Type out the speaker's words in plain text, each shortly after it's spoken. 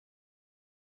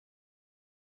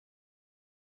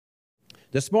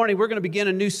This morning, we're going to begin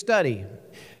a new study.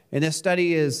 And this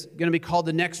study is going to be called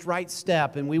The Next Right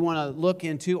Step. And we want to look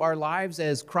into our lives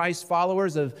as Christ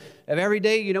followers of every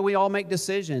day. You know, we all make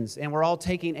decisions, and we're all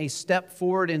taking a step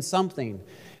forward in something.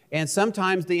 And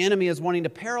sometimes the enemy is wanting to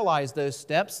paralyze those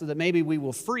steps so that maybe we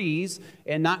will freeze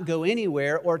and not go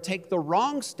anywhere, or take the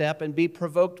wrong step and be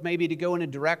provoked maybe to go in a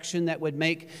direction that would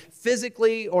make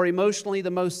physically or emotionally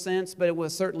the most sense, but it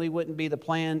certainly wouldn't be the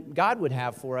plan God would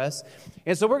have for us.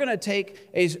 And so we're going to take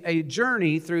a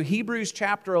journey through Hebrews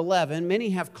chapter 11. Many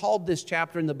have called this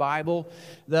chapter in the Bible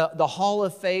the Hall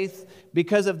of Faith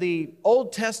because of the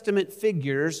Old Testament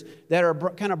figures that are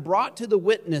kind of brought to the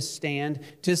witness stand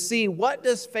to see what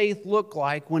does faith look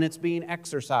like when it's being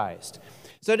exercised.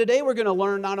 So today we're going to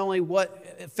learn not only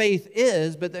what faith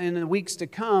is, but in the weeks to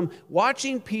come,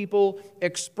 watching people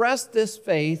express this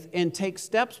faith and take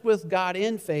steps with God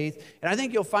in faith. And I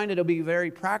think you'll find it'll be very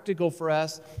practical for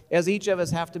us as each of us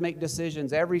have to make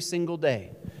decisions every single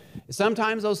day.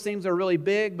 Sometimes those things are really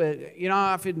big, but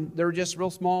often they're just real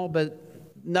small, but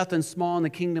nothing small in the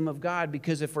kingdom of God,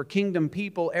 because if we're kingdom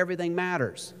people, everything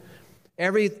matters.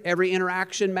 Every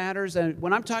interaction matters. And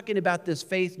when I'm talking about this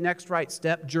faith next right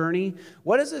step journey,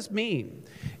 what does this mean?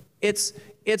 It's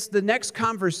the next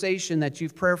conversation that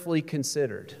you've prayerfully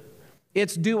considered.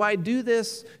 It's, do I do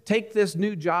this, take this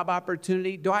new job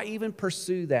opportunity? Do I even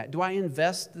pursue that? Do I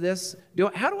invest this?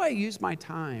 How do I use my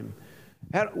time?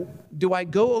 Do I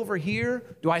go over here?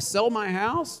 Do I sell my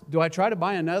house? Do I try to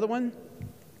buy another one?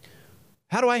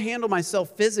 How do I handle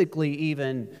myself physically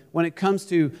even when it comes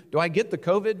to, do I get the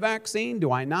COVID vaccine? Do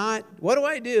I not? What do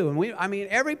I do? And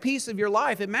every piece of your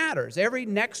life, it matters. Every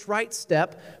next right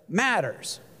step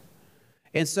matters.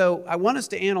 And so I want us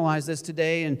to analyze this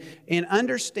today and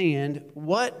understand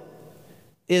what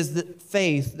is the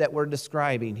faith that we're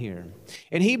describing here.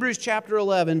 In Hebrews chapter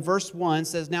 11, verse 1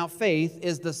 says, "Now faith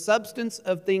is the substance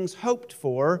of things hoped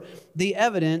for, the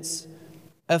evidence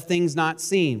of things not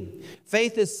seen."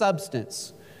 Faith is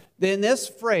substance. Then this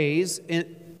phrase,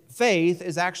 faith,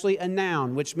 is actually a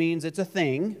noun, which means it's a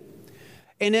thing.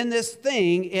 And in this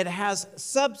thing, it has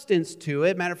substance to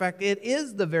it. Matter of fact, it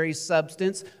is the very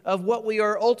substance of what we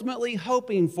are ultimately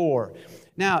hoping for.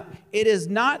 Now, it is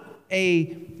not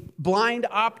a blind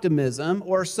optimism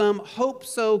or some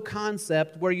hope-so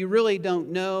concept where you really don't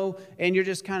know and you're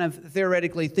just kind of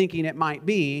theoretically thinking it might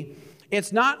be.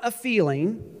 It's not a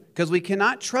feeling, because we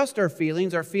cannot trust our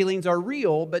feelings. Our feelings are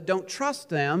real, but don't trust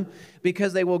them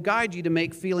because they will guide you to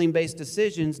make feeling-based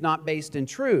decisions not based in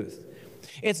truth.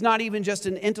 It's not even just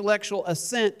an intellectual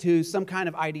assent to some kind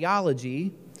of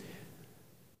ideology,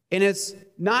 and it's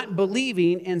not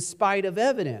believing in spite of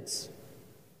evidence.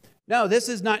 No, this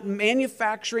is not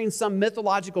manufacturing some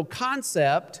mythological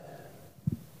concept.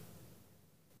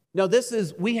 No,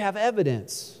 we have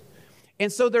evidence.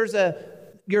 And so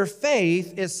your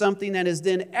faith is something that is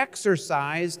then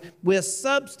exercised with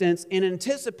substance in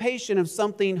anticipation of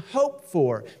something hoped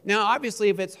for. Now, obviously,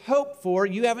 if it's hoped for,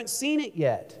 you haven't seen it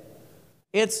yet.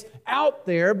 It's out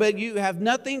there, but you have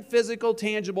nothing physical,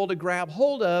 tangible to grab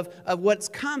hold of what's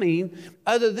coming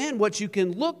other than what you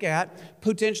can look at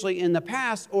potentially in the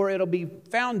past, or it'll be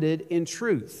founded in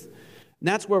truth. And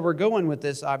that's where we're going with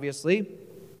this, obviously,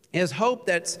 is hope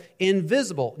that's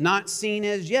invisible, not seen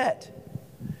as yet.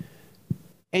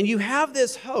 And you have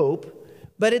this hope,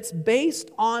 but it's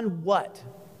based on what?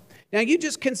 Now, you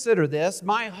just consider this.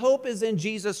 My hope is in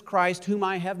Jesus Christ, whom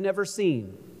I have never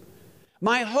seen.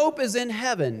 My hope is in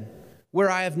heaven, where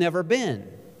I have never been.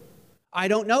 I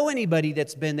don't know anybody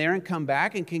that's been there and come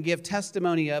back and can give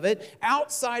testimony of it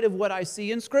outside of what I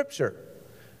see in Scripture.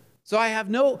 So I have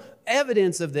no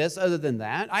evidence of this other than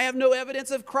that. I have no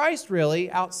evidence of Christ, really,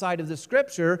 outside of the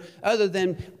Scripture, other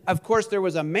than, of course, there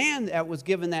was a man that was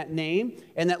given that name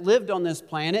and that lived on this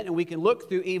planet, and we can look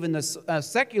through even the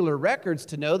secular records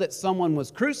to know that someone was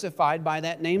crucified by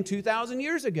that name 2,000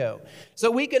 years ago.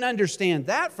 So we can understand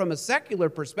that from a secular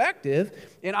perspective,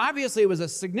 and obviously it was a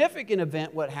significant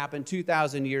event what happened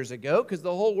 2,000 years ago because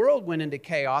the whole world went into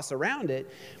chaos around it.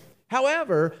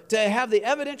 However, to have the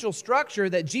evidential structure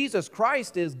that Jesus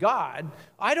Christ is God,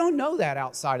 I don't know that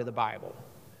outside of the Bible.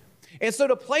 And so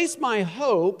to place my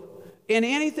hope in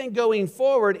anything going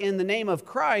forward in the name of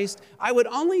Christ, I would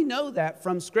only know that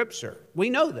from Scripture. We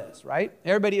know this, right?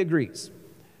 Everybody agrees.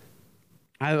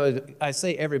 I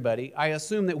say everybody. I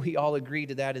assume that we all agree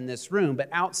to that in this room. But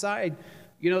outside,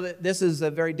 this is a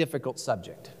very difficult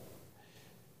subject.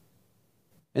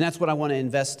 And that's what I want to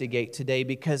investigate today,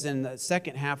 because in the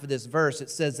second half of this verse, it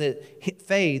says that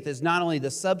faith is not only the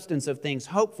substance of things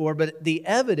hoped for, but the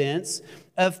evidence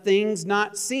of things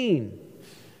not seen.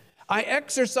 I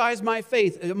exercised my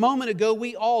faith. A moment ago,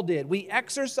 we all did. We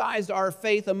exercised our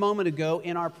faith a moment ago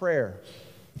in our prayer.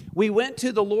 We went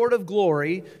to the Lord of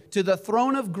glory, to the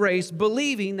throne of grace,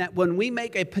 believing that when we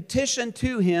make a petition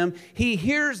to Him, He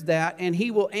hears that and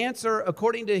He will answer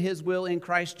according to His will in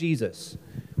Christ Jesus.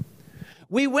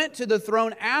 We went to the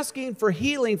throne asking for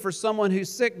healing for someone who's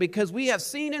sick because we have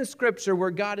seen in Scripture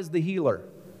where God is the healer.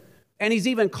 And He's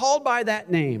even called by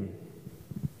that name.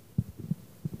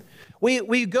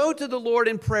 We go to the Lord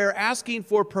in prayer asking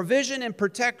for provision and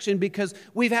protection because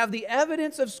we have the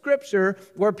evidence of Scripture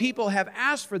where people have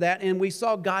asked for that and we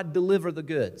saw God deliver the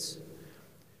goods.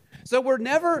 So we're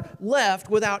never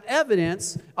left without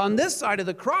evidence. On this side of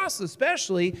the cross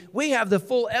especially, we have the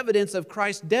full evidence of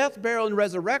Christ's death, burial, and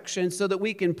resurrection so that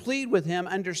we can plead with Him,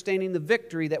 understanding the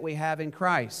victory that we have in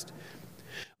Christ.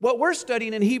 What we're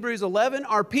studying in Hebrews 11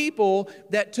 are people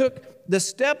that took the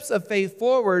steps of faith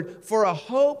forward for a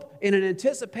hope and an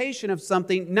anticipation of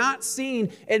something not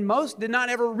seen, and most did not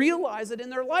ever realize it in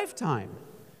their lifetime.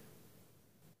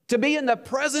 To be in the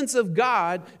presence of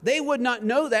God, they would not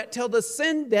know that till the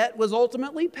sin debt was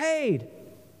ultimately paid.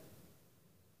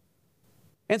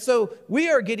 And so we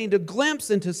are getting a glimpse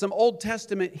into some Old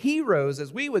Testament heroes,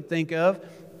 as we would think of,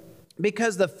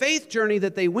 because the faith journey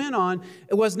that they went on,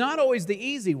 it was not always the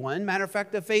easy one. Matter of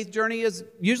fact, the faith journey is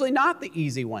usually not the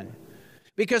easy one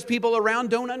because people around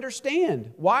don't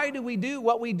understand. Why do we do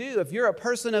what we do? If you're a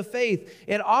person of faith,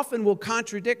 it often will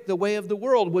contradict the way of the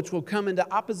world, which will come into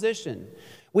opposition.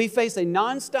 We face a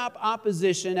nonstop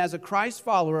opposition as a Christ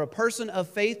follower, a person of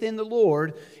faith in the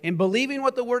Lord, and believing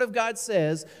what the Word of God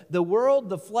says. The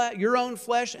world, your own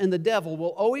flesh, and the devil will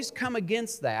always come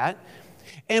against that.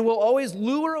 And will always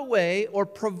lure away or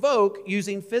provoke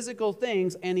using physical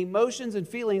things and emotions and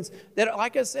feelings that,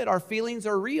 like I said, our feelings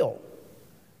are real.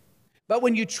 But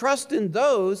when you trust in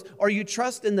those or you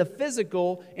trust in the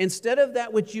physical instead of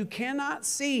that which you cannot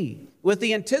see, with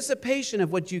the anticipation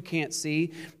of what you can't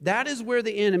see, that is where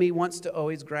the enemy wants to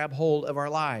always grab hold of our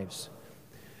lives.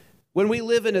 When we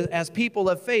live as people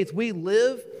of faith, we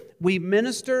live, we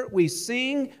minister, we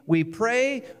sing, we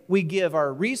pray, we give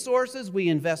our resources, we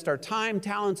invest our time,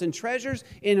 talents, and treasures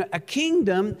in a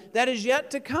kingdom that is yet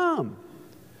to come.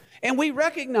 And we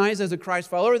recognize as a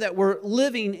Christ follower that we're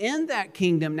living in that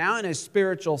kingdom now in a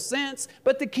spiritual sense,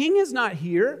 but the king is not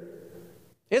here.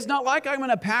 It's not like I'm going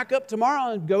to pack up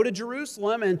tomorrow and go to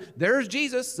Jerusalem and there's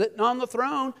Jesus sitting on the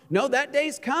throne. No, that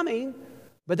day's coming,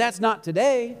 but that's not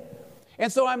today.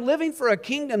 And so I'm living for a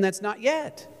kingdom that's not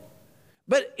yet.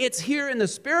 But it's here in the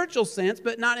spiritual sense,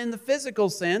 but not in the physical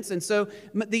sense. And so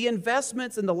the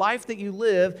investments in the life that you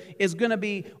live is going to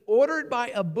be ordered by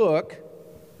a book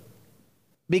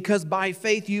because by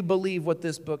faith you believe what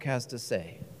this book has to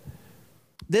say.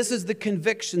 This is the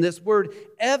conviction, this word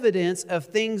evidence of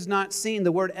things not seen.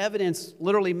 The word evidence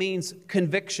literally means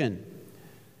conviction.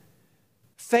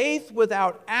 Faith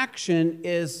without action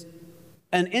is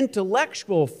an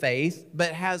intellectual faith,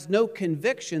 but has no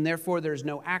conviction, therefore there's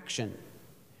no action.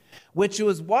 Which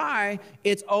is why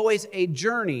it's always a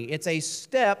journey. It's a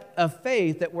step of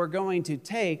faith that we're going to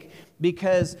take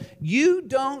because you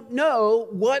don't know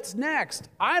what's next.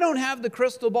 I don't have the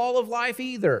crystal ball of life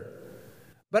either.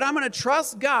 But I'm going to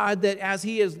trust God that as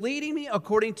He is leading me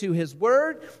according to His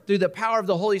Word, through the power of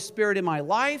the Holy Spirit in my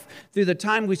life, through the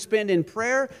time we spend in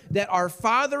prayer, that our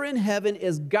Father in heaven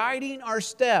is guiding our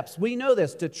steps. We know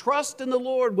this, to trust in the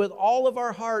Lord with all of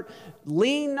our heart.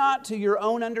 Lean not to your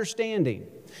own understanding.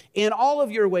 In all of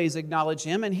your ways acknowledge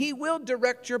Him, and He will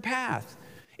direct your path.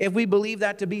 If we believe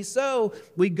that to be so,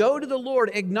 we go to the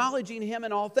Lord acknowledging Him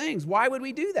in all things. Why would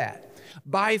we do that?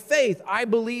 By faith, I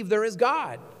believe there is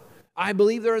God. I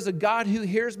believe there is a God who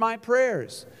hears my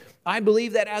prayers. I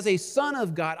believe that as a son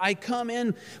of God, I come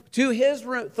in to His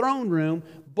throne room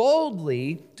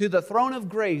boldly to the throne of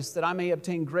grace that I may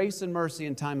obtain grace and mercy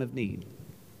in time of need.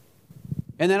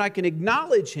 And then I can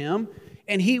acknowledge Him,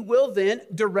 and He will then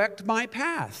direct my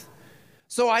path.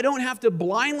 So I don't have to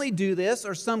blindly do this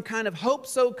or some kind of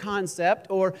hope-so concept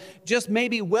or just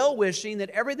maybe well-wishing that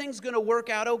everything's going to work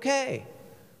out okay.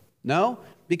 No,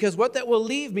 because what that will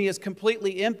leave me is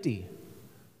completely empty.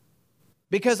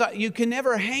 Because you can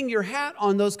never hang your hat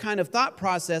on those kind of thought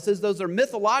processes. Those are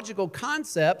mythological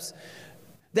concepts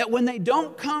that when they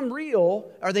don't come real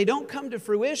or they don't come to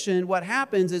fruition, what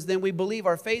happens is then we believe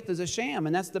our faith is a sham,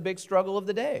 and that's the big struggle of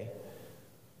the day.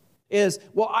 is,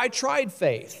 well, I tried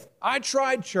faith. I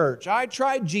tried church. I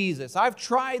tried Jesus. I've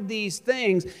tried these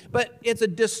things. But it's a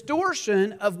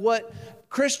distortion of what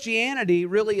Christianity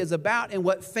really is about and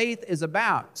what faith is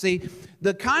about. See,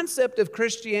 the concept of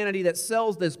Christianity that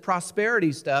sells this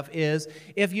prosperity stuff is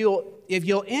if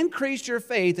you'll increase your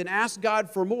faith and ask God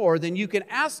for more, then you can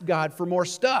ask God for more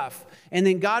stuff, and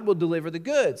then God will deliver the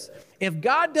goods. If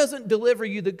God doesn't deliver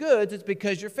you the goods, it's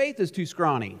because your faith is too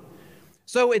scrawny.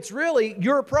 So it's really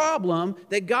your problem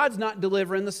that God's not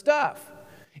delivering the stuff.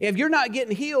 If you're not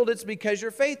getting healed, it's because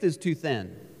your faith is too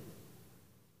thin.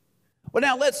 Well,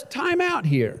 now let's time out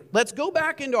here. Let's go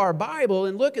back into our Bible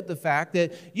and look at the fact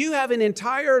that you have an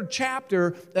entire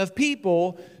chapter of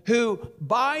people who,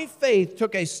 by faith,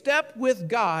 took a step with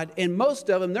God, and most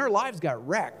of them, their lives got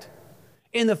wrecked.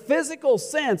 In the physical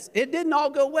sense, it didn't all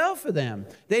go well for them.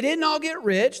 They didn't all get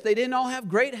rich. They didn't all have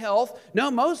great health.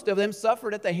 No, most of them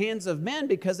suffered at the hands of men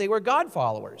because they were God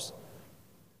followers.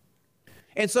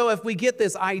 And so if we get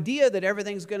this idea that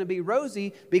everything's going to be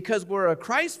rosy because we're a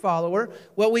Christ follower,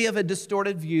 well, we have a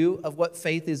distorted view of what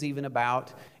faith is even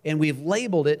about, and we've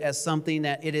labeled it as something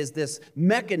that it is this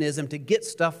mechanism to get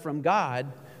stuff from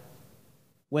God,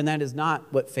 when that is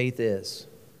not what faith is.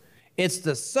 It's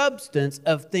the substance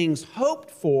of things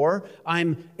hoped for.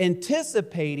 I'm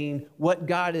anticipating what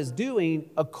God is doing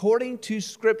according to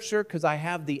Scripture because I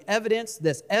have the evidence.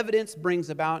 This evidence brings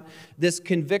about this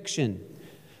conviction.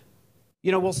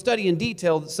 You know, we'll study in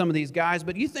detail some of these guys,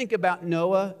 but you think about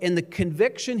Noah and the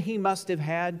conviction he must have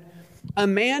had. A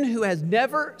man who has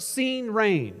never seen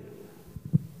rain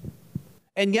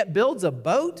and yet builds a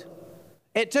boat.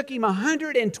 It took him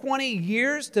 120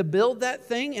 years to build that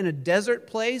thing in a desert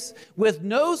place with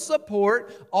no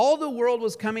support. All the world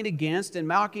was coming against and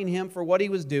mocking him for what he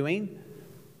was doing.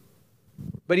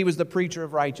 But he was the preacher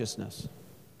of righteousness.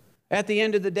 At the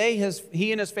end of the day,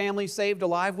 he and his family saved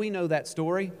alive. We know that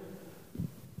story.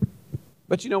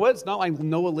 But you know what? It's not like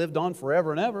Noah lived on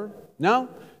forever and ever. No,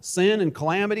 sin and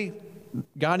calamity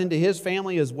got into his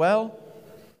family as well.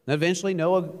 And eventually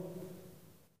Noah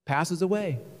passes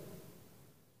away.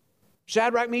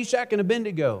 Shadrach, Meshach, and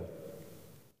Abednego.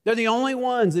 They're the only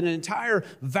ones in an entire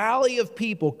valley of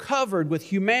people covered with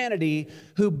humanity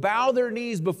who bow their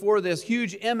knees before this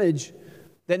huge image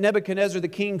that Nebuchadnezzar the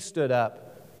king stood up.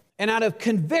 And out of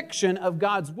conviction of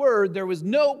God's word, there was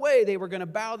no way they were going to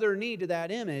bow their knee to that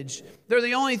image. They're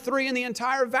the only three in the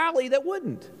entire valley that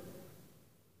wouldn't.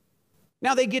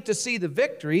 Now they get to see the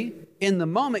victory in the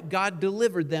moment. God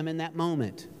delivered them in that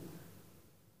moment.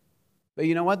 But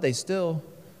you know what? They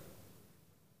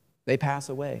pass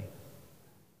away.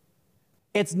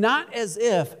 It's not as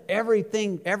if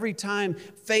every time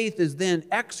faith is then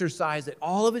exercised, that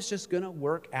all of it's just going to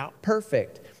work out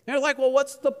perfect. They're like, well,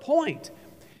 what's the point?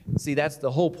 See, that's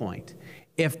the whole point.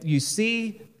 If you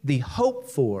see the hope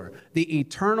for the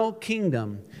eternal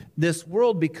kingdom, this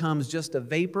world becomes just a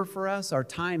vapor for us. Our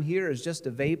time here is just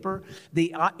a vapor.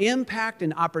 The impact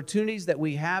and opportunities that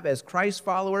we have as Christ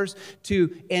followers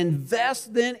to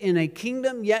invest then in a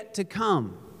kingdom yet to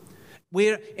come.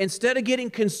 Instead of getting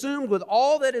consumed with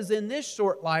all that is in this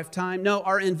short lifetime, no,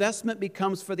 our investment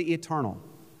becomes for the eternal.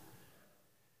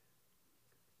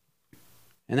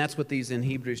 And that's what these in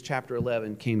Hebrews chapter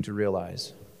 11 came to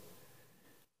realize.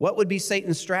 What would be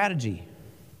Satan's strategy?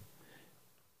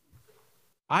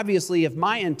 Obviously, if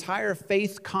my entire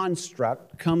faith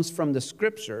construct comes from the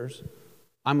Scriptures,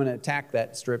 I'm going to attack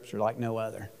that Scripture like no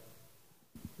other.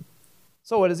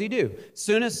 So what does he do?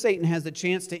 Soon as Satan has the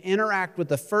chance to interact with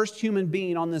the first human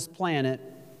being on this planet,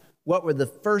 what were the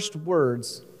first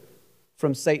words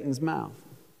from Satan's mouth?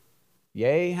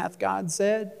 Yea, hath God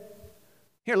said?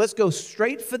 Here, let's go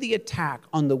straight for the attack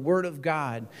on the Word of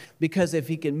God, because if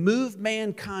he can move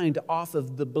mankind off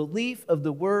of the belief of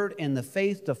the Word and the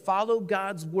faith to follow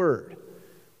God's Word,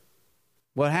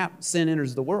 what happens? Sin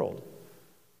enters the world.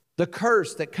 The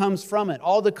curse that comes from it,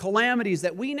 all the calamities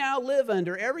that we now live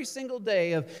under every single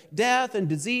day of death and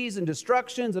disease and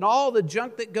destructions and all the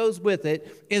junk that goes with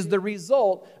it is the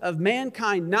result of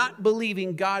mankind not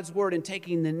believing God's word and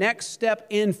taking the next step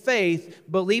in faith,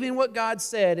 believing what God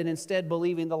said and instead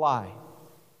believing the lie.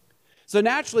 So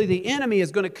naturally, the enemy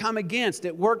is going to come against.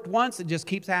 It worked once, it just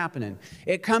keeps happening.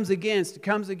 It comes against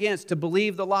to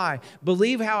believe the lie,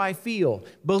 believe how I feel,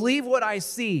 believe what I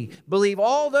see, believe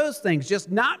all those things,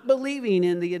 just not believing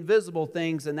in the invisible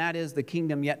things, and that is the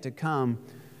kingdom yet to come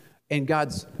and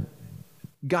God's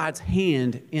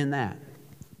hand in that.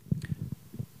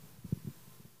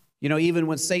 You know, even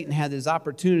when Satan had his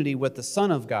opportunity with the Son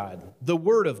of God, the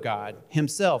Word of God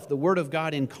himself, the Word of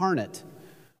God incarnate,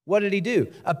 what did he do?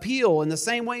 Appeal in the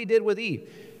same way he did with Eve.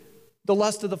 the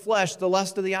lust of the flesh, the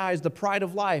lust of the eyes, the pride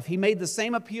of life. He made the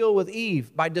same appeal with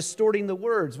Eve by distorting the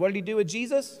words. What did he do with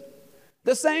Jesus?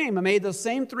 The same. He made those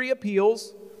same three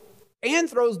appeals and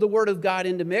throws the word of God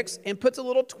into mix and puts a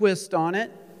little twist on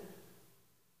it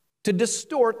to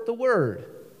distort the word.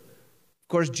 Of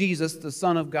course, Jesus, the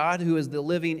Son of God, who is the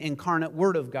living incarnate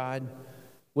Word of God,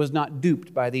 was not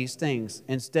duped by these things.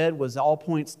 Instead, was all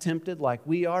points tempted like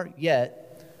we are,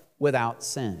 yet without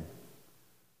sin.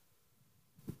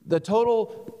 The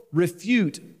total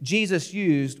refute Jesus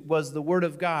used was the Word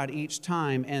of God each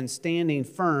time and standing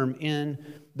firm in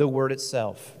the Word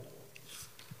itself.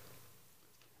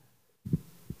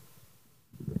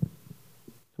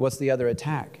 What's the other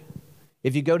attack?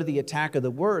 If you go to the attack of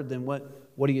the Word, then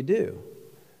what do?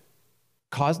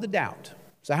 Cause the doubt.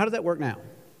 So how does that work now?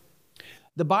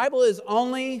 The Bible is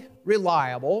only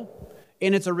reliable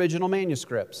in its original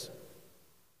manuscripts.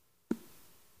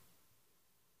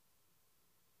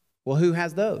 Well, who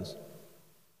has those?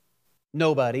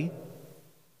 Nobody.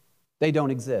 They don't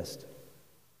exist.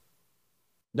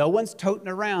 No one's toting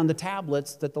around the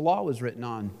tablets that the law was written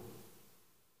on.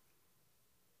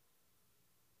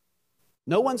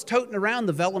 No one's toting around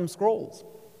the vellum scrolls.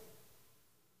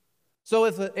 So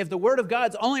if the Word of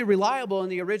God's only reliable in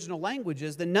the original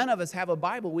languages, then none of us have a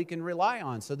Bible we can rely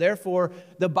on. So therefore,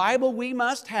 the Bible we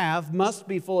must have must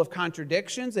be full of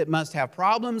contradictions. It must have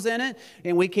problems in it,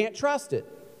 and we can't trust it.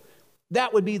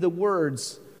 That would be the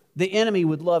words the enemy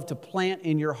would love to plant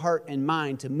in your heart and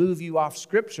mind to move you off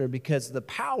Scripture, because the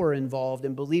power involved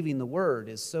in believing the Word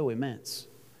is so immense.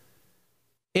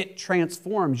 It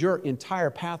transforms your entire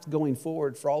path going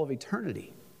forward for all of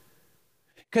eternity.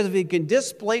 Because if it can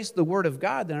displace the Word of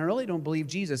God, then I really don't believe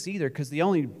Jesus either, because the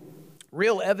only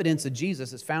real evidence of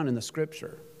Jesus is found in the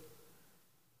Scripture.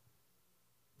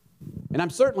 And I'm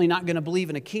certainly not going to believe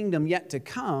in a kingdom yet to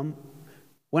come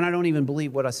when I don't even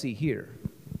believe what I see here.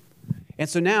 And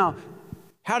so now,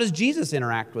 how does Jesus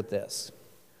interact with this?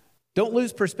 Don't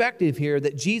lose perspective here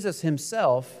that Jesus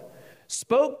himself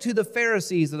spoke to the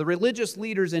Pharisees, the religious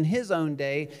leaders in his own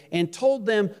day, and told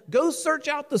them, go search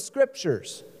out the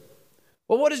Scriptures.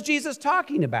 Well, what is Jesus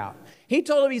talking about? He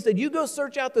told them, he said, you go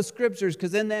search out the Scriptures,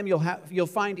 because in them you'll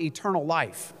find eternal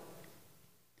life.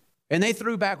 And they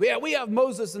threw back, yeah, we have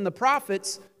Moses and the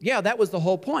prophets. Yeah, that was the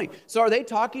whole point. So are they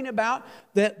talking about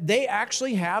that they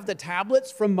actually have the tablets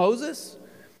from Moses?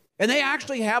 And they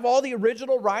actually have all the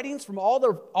original writings from all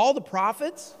the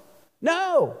prophets?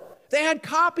 No. They had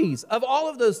copies of all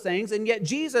of those things, and yet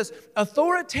Jesus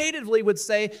authoritatively would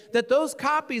say that those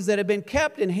copies that have been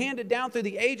kept and handed down through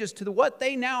the ages to what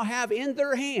they now have in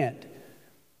their hand,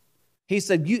 he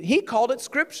said, he called it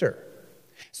Scripture.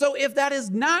 So if that is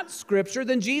not Scripture,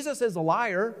 then Jesus is a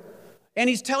liar, and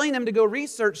he's telling them to go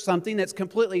research something that's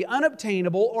completely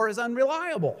unobtainable or is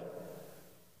unreliable.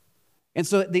 And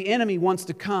so the enemy wants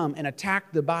to come and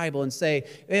attack the Bible and say,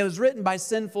 it was written by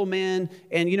sinful men,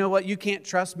 and you know what, you can't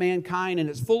trust mankind, and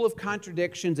it's full of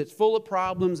contradictions, it's full of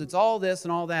problems, it's all this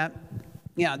and all that.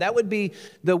 Yeah, that would be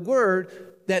the word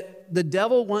that the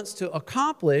devil wants to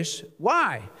accomplish.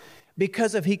 Why?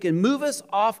 Because if he can move us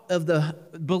off of the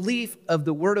belief of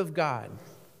the Word of God,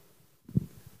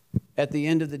 at the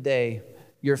end of the day,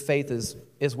 your faith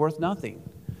is worth nothing.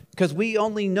 Because we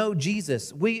only know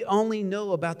Jesus. We only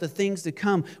know about the things to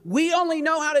come. We only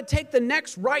know how to take the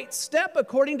next right step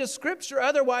according to Scripture.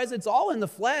 Otherwise, it's all in the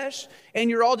flesh. And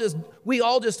we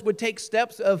all just would take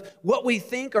steps of what we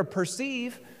think or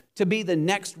perceive to be the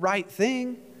next right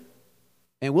thing.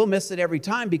 And we'll miss it every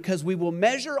time, because we will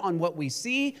measure on what we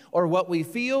see or what we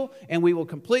feel, and we will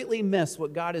completely miss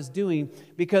what God is doing.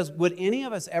 Because would any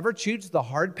of us ever choose the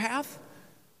hard path?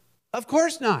 Of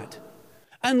course not.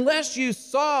 Unless you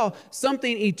saw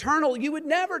something eternal, you would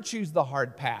never choose the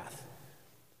hard path.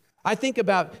 I think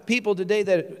about people today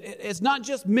that it's not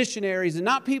just missionaries and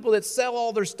not people that sell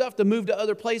all their stuff to move to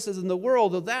other places in the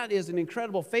world, though that is an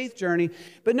incredible faith journey.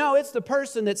 But no, it's the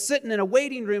person that's sitting in a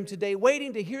waiting room today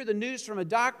waiting to hear the news from a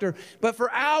doctor. But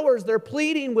for hours, they're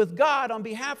pleading with God on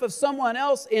behalf of someone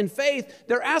else in faith.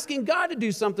 They're asking God to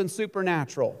do something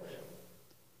supernatural.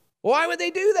 Why would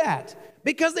they do that?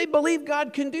 Because they believe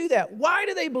God can do that. Why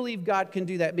do they believe God can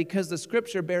do that? Because the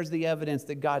Scripture bears the evidence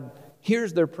that God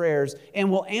hears their prayers and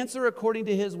will answer according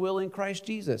to His will in Christ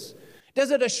Jesus.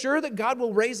 Does it assure that God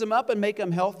will raise them up and make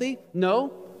them healthy?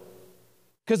 No.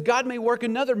 Because God may work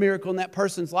another miracle in that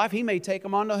person's life. He may take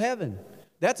them on to heaven.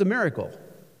 That's a miracle.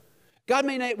 God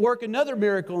may work another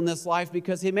miracle in this life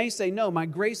because He may say, no, my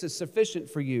grace is sufficient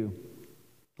for you.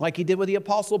 like he did with the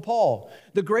Apostle Paul.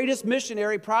 The greatest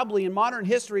missionary probably in modern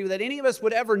history that any of us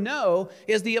would ever know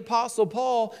is the Apostle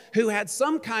Paul, who had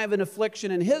some kind of an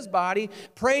affliction in his body,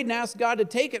 prayed and asked God to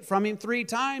take it from him 3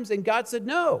 times, and God said,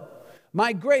 "No,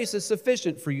 my grace is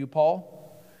sufficient for you,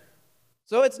 Paul."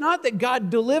 So it's not that God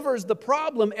delivers the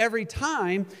problem every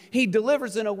time. He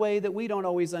delivers in a way that we don't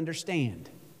always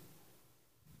understand.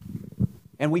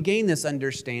 And we gain this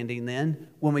understanding then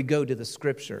when we go to the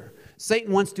Scripture.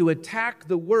 Satan wants to attack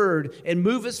the Word and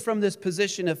move us from this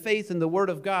position of faith in the Word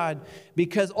of God,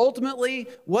 because ultimately,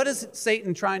 what is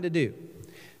Satan trying to do?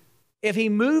 If he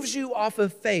moves you off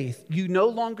of faith, you no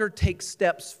longer take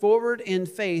steps forward in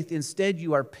faith. Instead,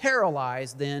 you are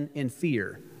paralyzed then in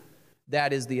fear.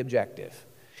 That is the objective.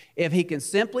 If he can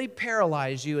simply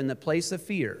paralyze you in the place of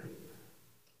fear,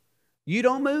 you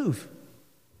don't move.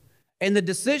 And the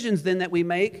decisions then that we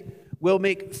make will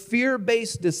make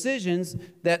fear-based decisions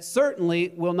that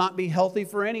certainly will not be healthy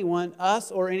for anyone,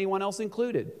 us or anyone else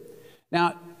included.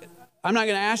 Now, I'm not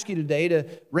going to ask you today to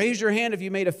raise your hand if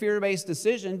you made a fear-based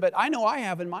decision, but I know I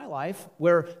have in my life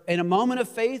where in a moment of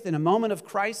faith, in a moment of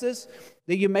crisis,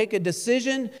 that you make a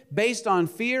decision based on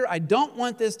fear. I don't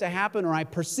want this to happen, or I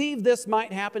perceive this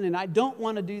might happen, and I don't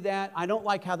want to do that. I don't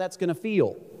like how that's going to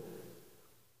feel.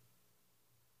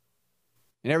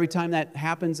 And every time that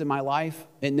happens in my life,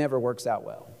 it never works out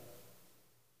well.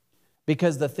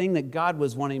 Because the thing that God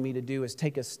was wanting me to do is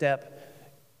take a step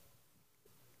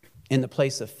in the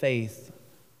place of faith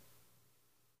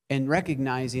and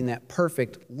recognizing that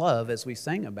perfect love, as we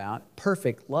sang about,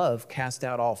 perfect love casts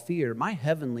out all fear. My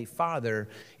Heavenly Father,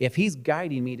 if He's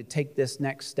guiding me to take this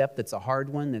next step that's a hard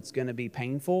one, that's going to be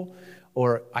painful,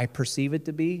 or I perceive it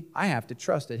to be, I have to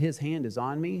trust that His hand is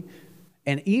on me.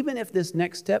 And even if this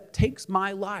next step takes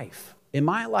my life, and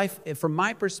my life, from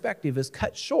my perspective, is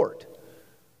cut short,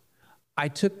 I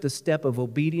took the step of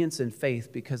obedience and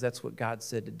faith because that's what God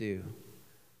said to do.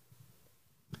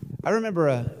 I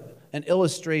remember an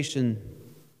illustration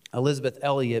Elizabeth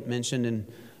Elliot mentioned in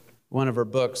one of her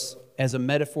books as a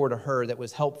metaphor to her that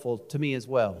was helpful to me as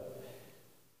well.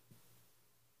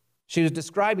 She was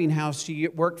describing how she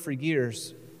worked for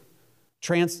years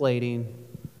translating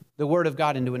the Word of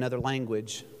God into another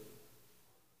language,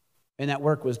 and that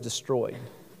work was destroyed.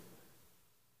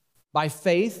 By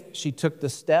faith, she took the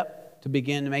step to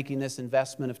begin making this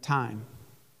investment of time.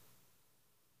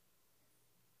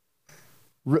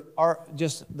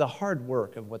 Just the hard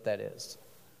work of what that is.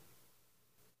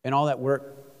 And all that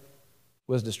work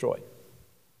was destroyed.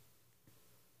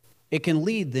 It can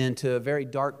lead then to a very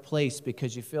dark place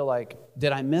because you feel like,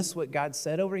 did I miss what God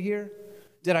said over here?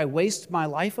 Did I waste my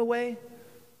life away?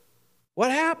 What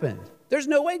happened? There's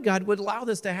no way God would allow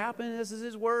this to happen. This is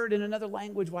His Word in another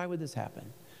language. Why would this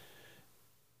happen?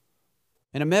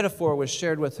 And a metaphor was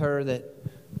shared with her that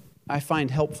I find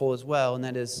helpful as well, and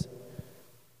that is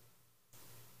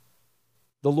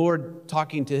the Lord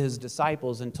talking to His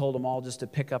disciples and told them all just to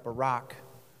pick up a rock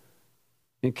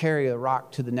and carry a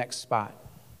rock to the next spot.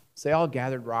 So they all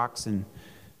gathered rocks, and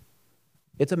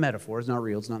it's a metaphor. It's not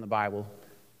real. It's not in the Bible.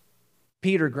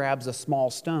 Peter grabs a small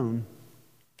stone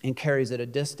and carries it a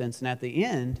distance, and at the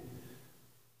end,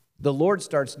 the Lord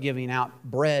starts giving out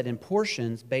bread in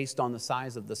portions based on the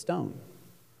size of the stone.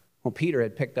 Well, Peter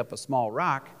had picked up a small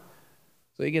rock,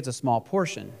 so he gets a small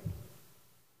portion.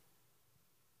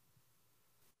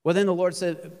 Well, then the Lord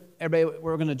said, everybody,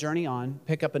 we're going to journey on,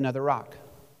 pick up another rock.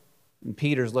 And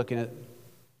Peter's looking at,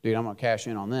 dude, I'm going to cash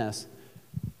in on this.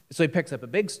 So he picks up a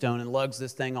big stone and lugs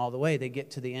this thing all the way. They get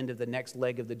to the end of the next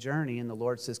leg of the journey, and the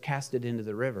Lord says, cast it into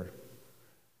the river.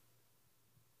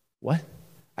 What?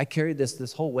 I carried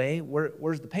this whole way?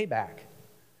 Where's the payback?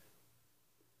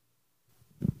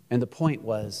 And the point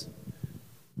was,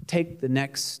 take the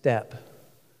next step.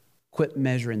 Quit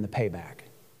measuring the payback.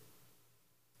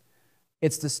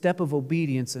 It's the step of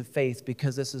obedience and faith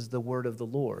because this is the word of the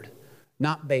Lord,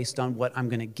 not based on what I'm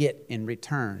going to get in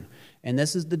return. And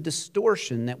this is the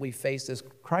distortion that we face as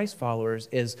Christ followers,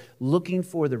 is looking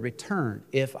for the return.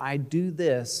 If I do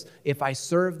this, if I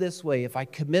serve this way, if I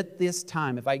commit this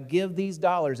time, if I give these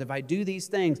dollars, if I do these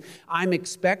things, I'm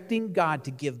expecting God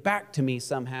to give back to me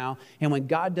somehow. And when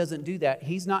God doesn't do that,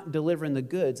 He's not delivering the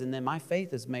goods. And then my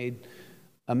faith is made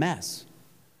a mess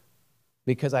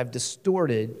because I've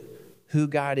distorted who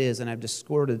God is and I've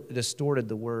distorted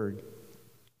the word.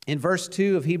 In verse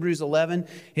 2 of Hebrews 11,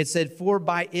 it said, for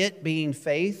by it being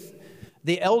faith,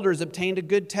 the elders obtained a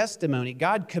good testimony.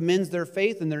 God commends their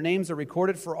faith, and their names are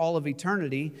recorded for all of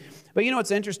eternity. But you know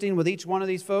what's interesting with each one of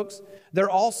these folks? They're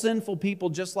all sinful people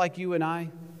just like you and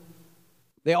I.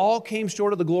 They all came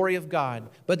short of the glory of God,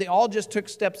 but they all just took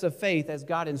steps of faith as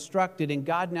God instructed, and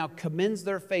God now commends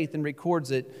their faith and records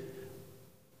it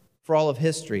for all of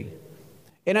history.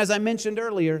 And as I mentioned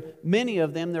earlier, many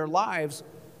of them, their lives,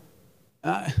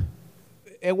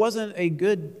 it wasn't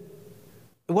good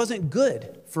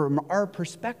from our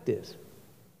perspective.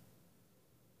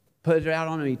 Put it out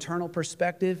on an eternal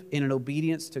perspective, in an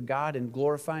obedience to God and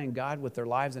glorifying God with their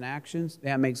lives and actions,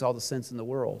 that makes all the sense in the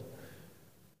world.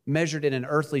 Measured in an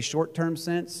earthly short-term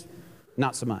sense,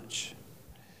 not so much.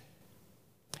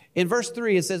 In verse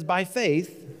 3, it says, by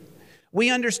faith, we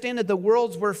understand that the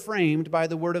worlds were framed by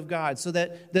the word of God, so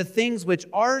that the things which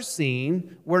are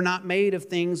seen were not made of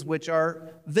things which are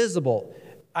visible.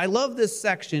 I love this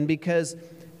section because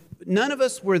none of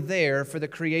us were there for the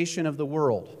creation of the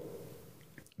world.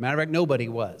 Matter of fact, nobody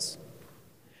was.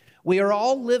 We are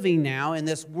all living now in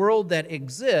this world that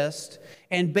exists,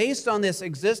 and based on this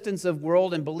existence of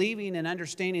world and believing and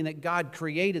understanding that God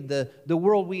created the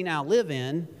world we now live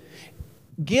in,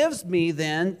 gives me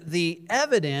then the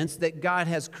evidence that God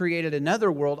has created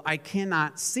another world I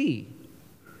cannot see.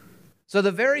 So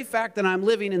the very fact that I'm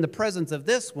living in the presence of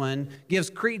this one gives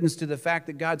credence to the fact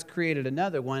that God's created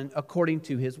another one according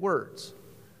to His words.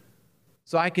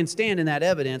 So I can stand in that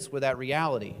evidence with that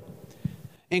reality.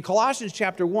 In Colossians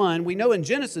chapter 1, we know in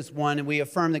Genesis 1, and we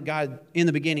affirm that God, in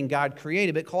the beginning, God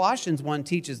created, but Colossians 1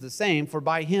 teaches the same. For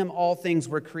by Him all things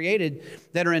were created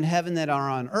that are in heaven, that are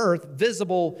on earth,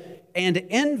 visible and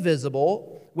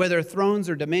invisible, whether thrones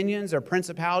or dominions or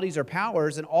principalities or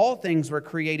powers, and all things were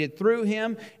created through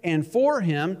Him and for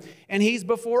Him, and He's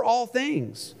before all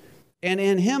things. And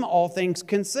in Him all things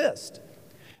consist.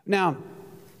 Now,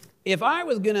 if I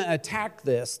was going to attack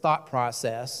this thought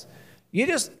process, you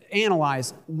just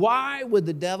analyze, why would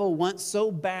the devil want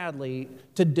so badly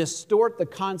to distort the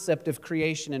concept of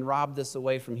creation and rob this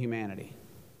away from humanity?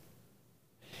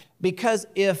 Because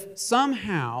if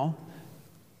somehow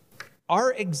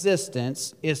our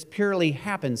existence is purely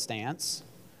happenstance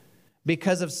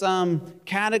because of some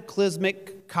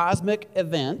cataclysmic cosmic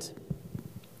event,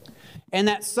 and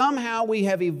that somehow we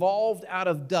have evolved out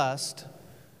of dust,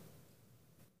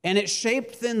 and it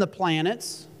shaped then the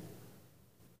planets,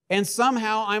 and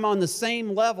somehow I'm on the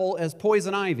same level as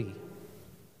poison ivy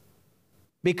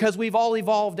because we've all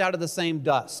evolved out of the same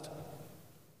dust.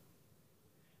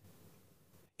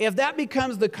 If that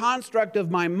becomes the construct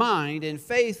of my mind and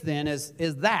faith then is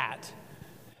that,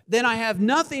 then I have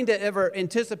nothing to ever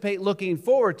anticipate looking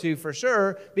forward to for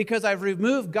sure, because I've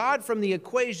removed God from the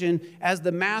equation as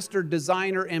the master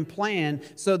designer and plan.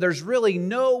 So there's really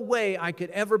no way I could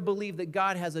ever believe that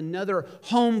God has another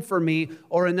home for me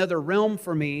or another realm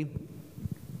for me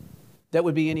that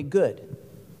would be any good.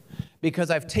 Because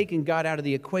I've taken God out of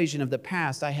the equation of the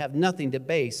past, I have nothing to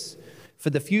base for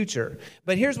the future.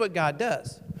 But here's what God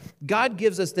does. God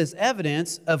gives us this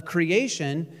evidence of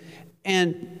creation,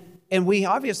 and we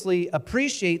obviously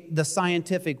appreciate the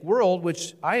scientific world,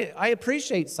 which I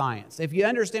appreciate science. If you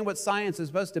understand what science is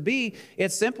supposed to be,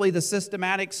 it's simply the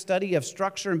systematic study of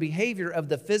structure and behavior of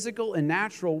the physical and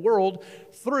natural world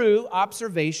through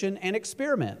observation and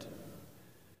experiment.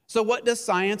 So what does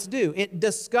science do? It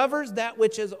discovers that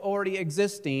which is already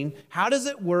existing. How does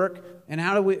it work, and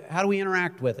how do we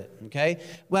interact with it? Okay?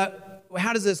 Well,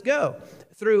 how does this go?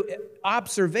 Through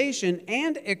observation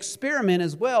and experiment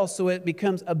as well, so it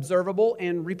becomes observable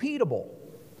and repeatable.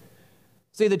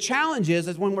 See, the challenge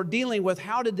is when we're dealing with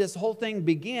how did this whole thing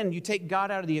begin, you take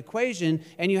God out of the equation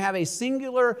and you have a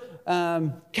singular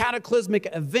cataclysmic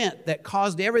event that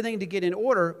caused everything to get in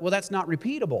order. Well, that's not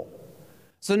repeatable.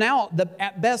 So now,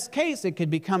 at best case, it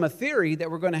could become a theory that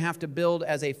we're going to have to build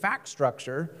as a fact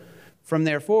structure from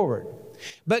there forward.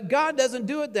 But God doesn't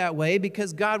do it that way,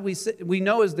 because God we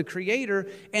know is the creator,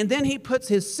 and then He puts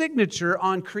His signature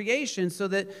on creation so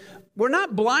that we're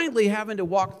not blindly having to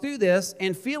walk through this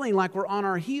and feeling like we're on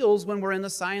our heels when we're in the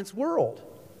science world.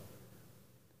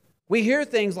 We hear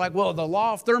things like, well, the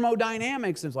law of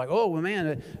thermodynamics. It's like, oh, well,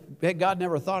 man, God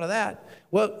never thought of that.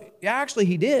 Well, actually,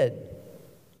 He did.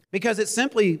 Because it's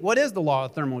simply, what is the law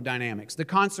of thermodynamics? The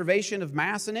conservation of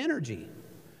mass and energy.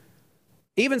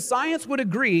 Even science would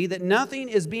agree that nothing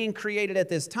is being created at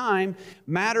this time.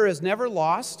 Matter is never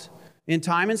lost in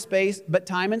time and space, but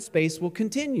time and space will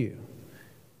continue.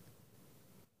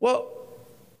 Well,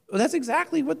 that's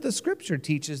exactly what the Scripture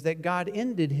teaches, that God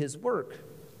ended His work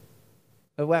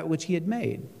of that which He had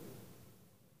made.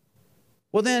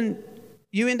 Well, then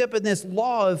you end up in this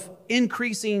law of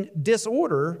increasing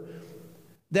disorder.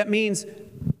 That means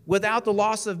without the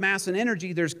loss of mass and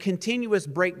energy, there's continuous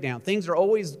breakdown. Things are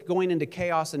always going into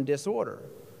chaos and disorder.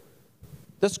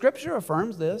 The Scripture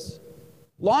affirms this.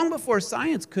 Long before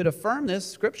science could affirm this,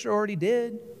 Scripture already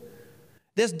did.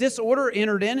 This disorder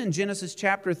entered in Genesis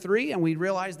chapter 3, and we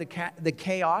realize the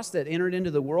chaos that entered into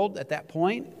the world at that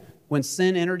point when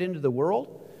sin entered into the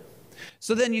world.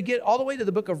 So then you get all the way to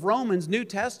the book of Romans. New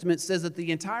Testament says that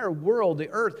the entire world, the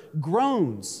earth,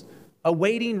 groans,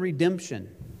 awaiting redemption.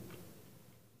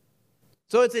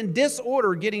 So it's in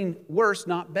disorder, getting worse,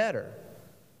 not better.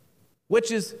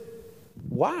 Which is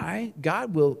why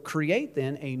God will create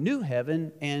then a new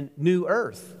heaven and new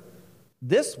earth.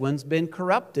 This one's been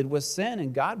corrupted with sin,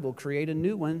 and God will create a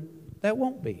new one that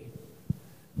won't be.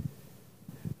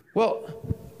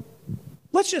 Well,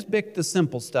 let's just pick the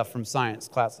simple stuff from science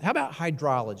class. How about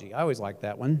hydrology? I always like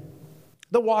that one.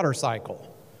 The water cycle.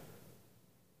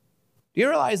 Do you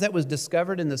realize that was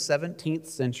discovered in the 17th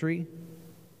century?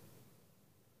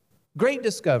 Great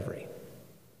discovery.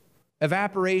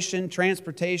 Evaporation,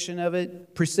 transportation of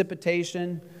it,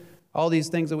 precipitation, all these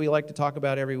things that we like to talk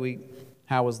about every week.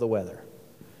 How was the weather?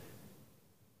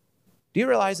 Do you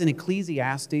realize in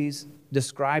Ecclesiastes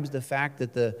describes the fact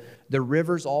that the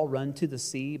rivers all run to the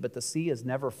sea, but the sea is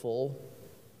never full?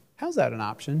 How's that an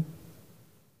option?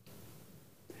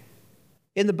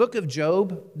 In the book of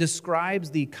Job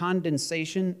describes the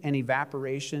condensation and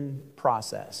evaporation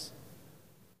process.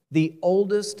 The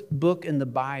oldest book in the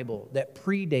Bible that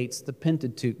predates the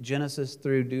Pentateuch, Genesis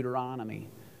through Deuteronomy,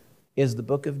 is the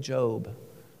book of Job.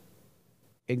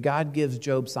 And God gives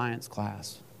Job science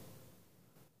class.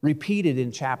 Repeated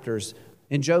in chapters.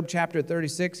 In Job chapter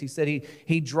 36, he said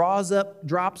he draws up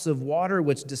drops of water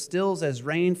which distills as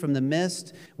rain from the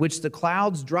mist, which the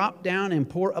clouds drop down and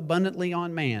pour abundantly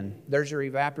on man. There's your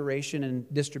evaporation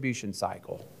and distribution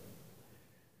cycle.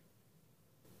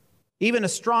 Even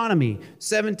astronomy,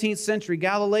 17th century,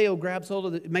 Galileo grabs hold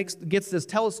of it, gets this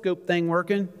telescope thing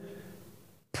working.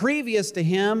 Previous to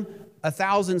him,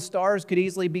 1,000 stars could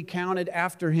easily be counted.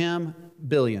 After him,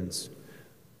 billions.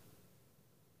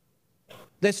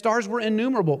 The stars were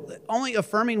innumerable, only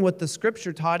affirming what the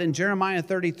Scripture taught in Jeremiah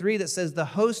 33 that says the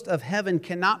host of heaven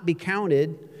cannot be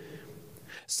counted.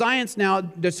 Science now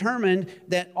determined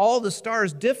that all the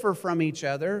stars differ from each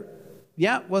other.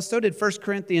 Yeah, well, so did 1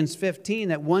 Corinthians 15,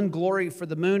 that one glory for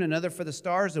the moon, another for the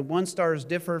stars, and one stars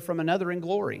differ from another in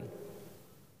glory.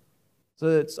 So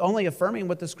it's only affirming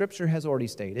what the Scripture has already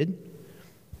stated.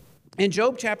 In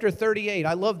Job chapter 38,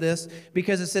 I love this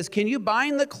because it says, can you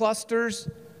bind the clusters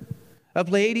of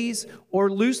Pleiades or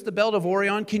loose the belt of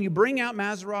Orion? Can you bring out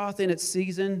Mazzaroth in its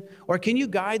season? Or can you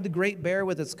guide the great bear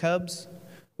with its cubs?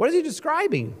 What is he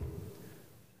describing?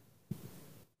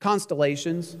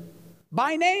 Constellations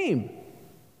by name.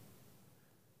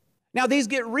 Now, these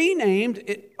get renamed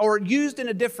or used in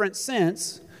a different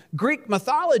sense. Greek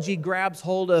mythology grabs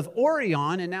hold of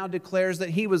Orion and now declares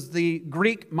that he was the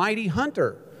Greek mighty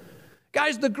hunter.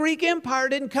 Guys, the Greek Empire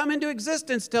didn't come into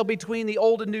existence till between the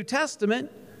Old and New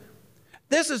Testament.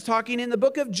 This is talking in the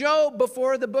book of Job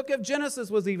before the book of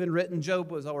Genesis was even written. Job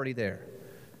was already there.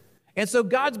 And so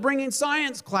God's bringing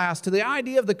science class to the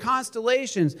idea of the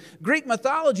constellations. Greek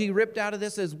mythology ripped out of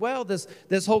this as well, this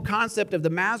whole concept of the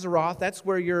Mazzaroth. That's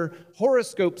where your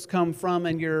horoscopes come from,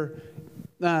 and your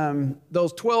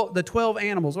the 12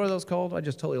 animals. What are those called? I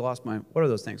just totally lost my... What are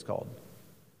those things called?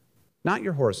 Not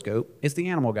your horoscope. It's the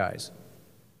animal guys.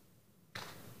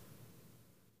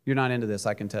 You're not into this,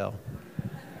 I can tell.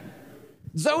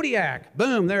 Zodiac.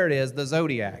 Boom, there it is, the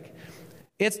zodiac.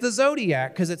 It's the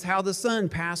zodiac because it's how the sun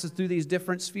passes through these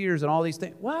different spheres and all these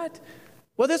things. What?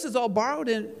 Well, this is all borrowed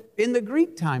in the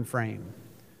Greek time frame.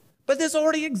 But this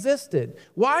already existed.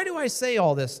 Why do I say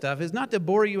all this stuff? It's not to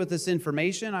bore you with this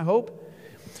information, I hope.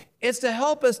 It's to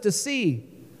help us to see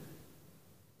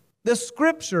the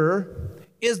Scripture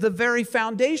is the very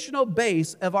foundational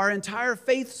base of our entire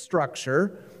faith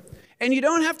structure. And you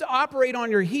don't have to operate on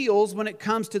your heels when it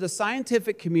comes to the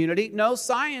scientific community. No,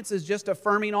 science is just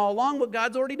affirming all along what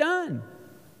God's already done.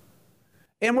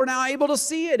 And we're now able to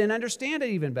see it and understand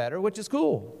it even better, which is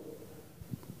cool.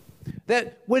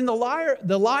 That when the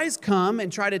lies come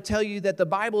and try to tell you that the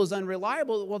Bible is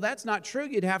unreliable, well, that's not true.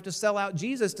 You'd have to sell out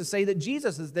Jesus to say that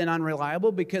Jesus is then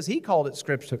unreliable because he called it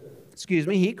Scripture.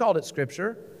 He called it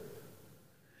Scripture.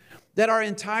 That our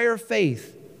entire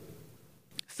faith,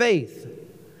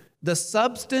 the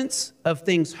substance of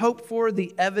things hoped for,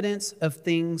 the evidence of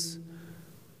things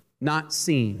not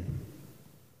seen.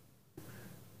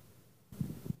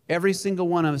 Every single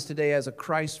one of us today as a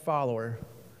Christ follower,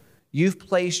 you've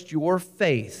placed your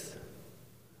faith,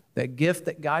 that gift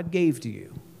that God gave to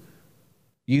you,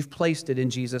 you've placed it in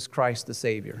Jesus Christ the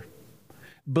Savior.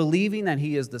 Believing that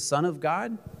He is the Son of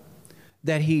God,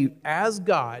 that he, as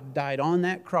God, died on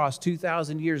that cross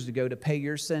 2,000 years ago to pay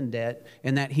your sin debt,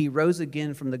 and that he rose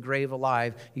again from the grave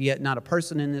alive, yet not a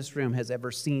person in this room has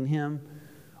ever seen him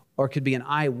or could be an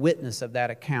eyewitness of that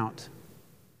account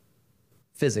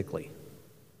physically.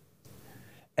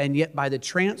 And yet by the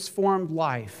transformed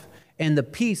life and the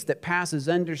peace that passes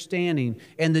understanding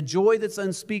and the joy that's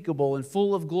unspeakable and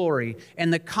full of glory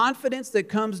and the confidence that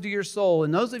comes to your soul.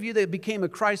 And those of you that became a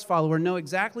Christ follower know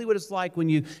exactly what it's like when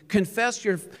you confess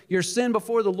your sin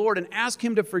before the Lord and ask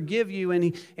him to forgive you,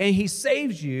 and he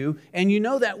saves you, and you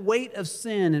know that weight of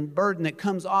sin and burden that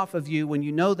comes off of you when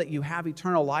you know that you have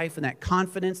eternal life and that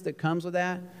confidence that comes with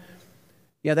that.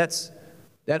 Yeah,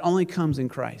 that only comes in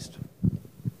Christ.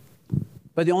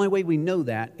 But the only way we know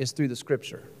that is through the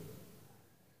Scripture.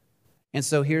 And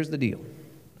so here's the deal.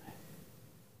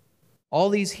 All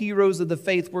these heroes of the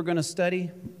faith we're going to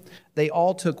study, they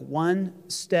all took one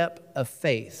step of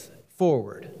faith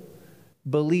forward,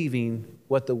 believing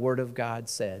what the Word of God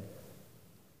said.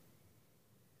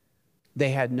 They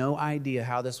had no idea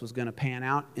how this was going to pan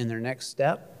out in their next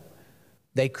step.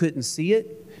 They couldn't see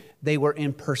it. They were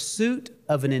in pursuit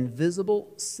of an invisible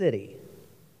city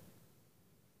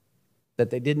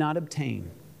that they did not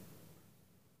obtain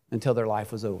until their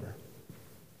life was over.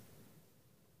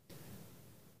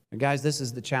 Guys, this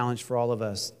is the challenge for all of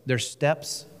us. There's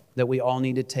steps that we all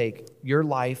need to take. Your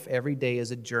life every day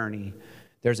is a journey.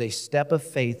 There's a step of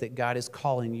faith that God is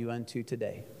calling you unto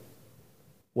today.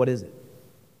 What is it?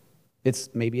 It's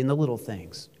maybe in the little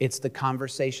things. It's the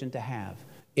conversation to have.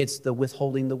 It's the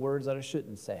withholding the words that I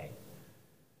shouldn't say.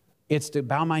 It's to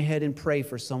bow my head and pray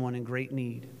for someone in great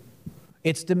need.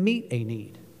 It's to meet a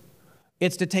need.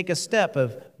 It's to take a step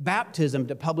of baptism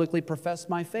to publicly profess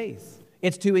my faith.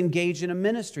 It's to engage in a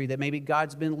ministry that maybe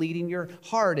God's been leading your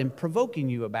heart and provoking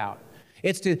you about.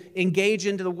 It's to engage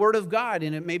into the Word of God,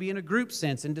 maybe in a group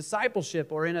sense, in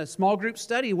discipleship or in a small group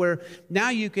study where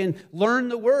now you can learn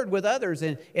the Word with others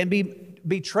and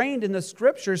be trained in the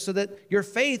Scriptures so that your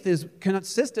faith is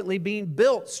consistently being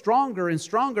built stronger and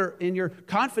stronger in your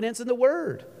confidence in the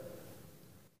Word.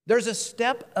 There's a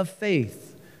step of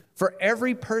faith for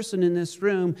every person in this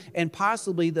room, and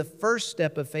possibly the first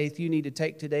step of faith you need to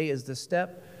take today is the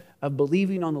step of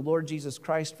believing on the Lord Jesus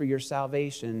Christ for your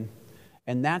salvation,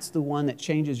 and that's the one that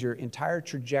changes your entire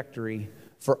trajectory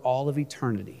for all of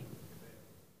eternity.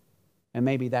 And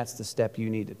maybe that's the step you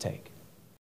need to take.